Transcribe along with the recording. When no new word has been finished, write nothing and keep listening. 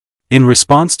In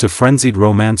response to frenzied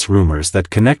romance rumors that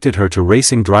connected her to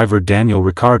racing driver Daniel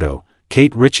Ricciardo,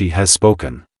 Kate Ritchie has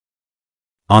spoken.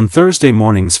 On Thursday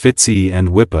morning's Fitzy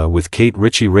Wippa with Kate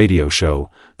Ritchie radio show,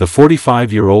 the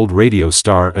 45-year-old radio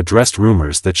star addressed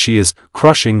rumors that she is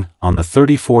crushing on the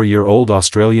 34-year-old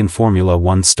Australian Formula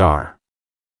One star.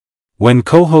 When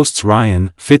co-hosts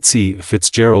Ryan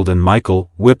Fitzgerald and Michael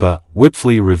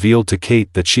Wipfli revealed to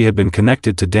Kate that she had been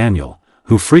connected to Daniel,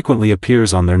 who frequently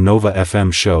appears on their Nova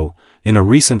FM show, in a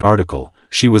recent article,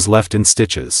 she was left in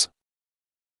stitches.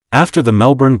 After the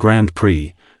Melbourne Grand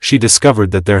Prix, she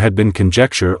discovered that there had been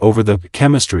conjecture over the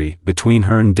chemistry between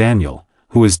her and Daniel,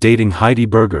 who is dating Heidi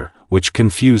Berger, which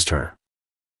confused her.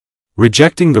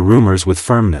 Rejecting the rumors with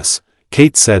firmness,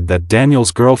 Kate said that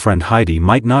Daniel's girlfriend Heidi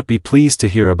might not be pleased to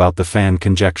hear about the fan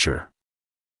conjecture.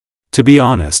 "To be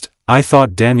honest, I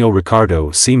thought Daniel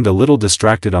Ricciardo seemed a little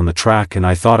distracted on the track and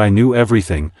I thought I knew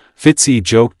everything," Fitzy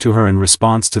joked to her in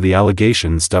response to the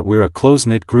allegations that "we're a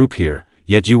close-knit group here,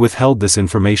 yet you withheld this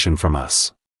information from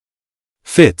us.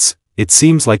 Fitz, it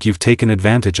seems like you've taken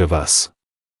advantage of us."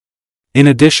 In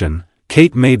addition,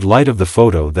 Kate made light of the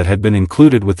photo that had been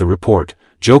included with the report,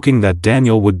 joking that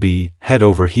Daniel would be head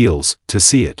over heels to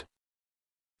see it.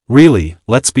 "Really,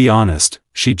 let's be honest,"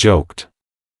 she joked.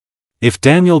 "If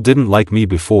Daniel didn't like me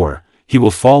before, he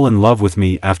will fall in love with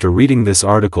me after reading this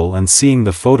article and seeing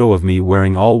the photo of me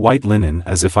wearing all white linen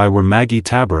as if I were Maggie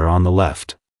Tabor on the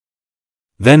left."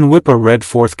 Then Wippa read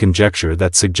forth conjecture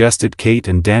that suggested Kate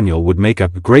and Daniel would make a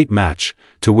great match,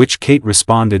 to which Kate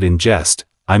responded in jest,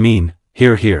 "I mean,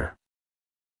 hear hear.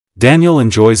 Daniel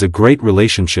enjoys a great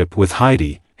relationship with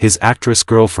Heidi, his actress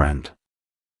girlfriend.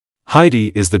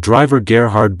 Heidi is the driver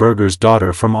Gerhard Berger's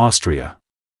daughter from Austria."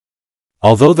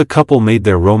 Although the couple made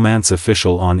their romance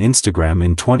official on Instagram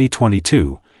in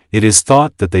 2022, it is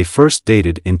thought that they first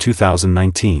dated in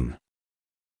 2019.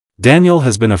 Daniel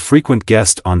has been a frequent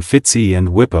guest on Fitzy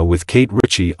Wippa with Kate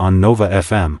Ritchie on Nova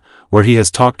FM, where he has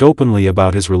talked openly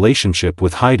about his relationship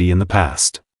with Heidi in the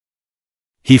past.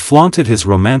 He flaunted his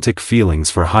romantic feelings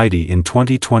for Heidi in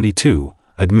 2022,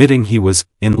 admitting he was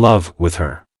in love with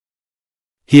her.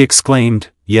 He exclaimed,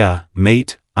 "Yeah,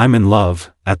 mate, I'm in love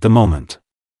at the moment.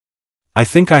 I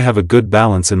think I have a good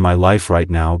balance in my life right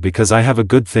now because I have a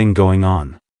good thing going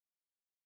on.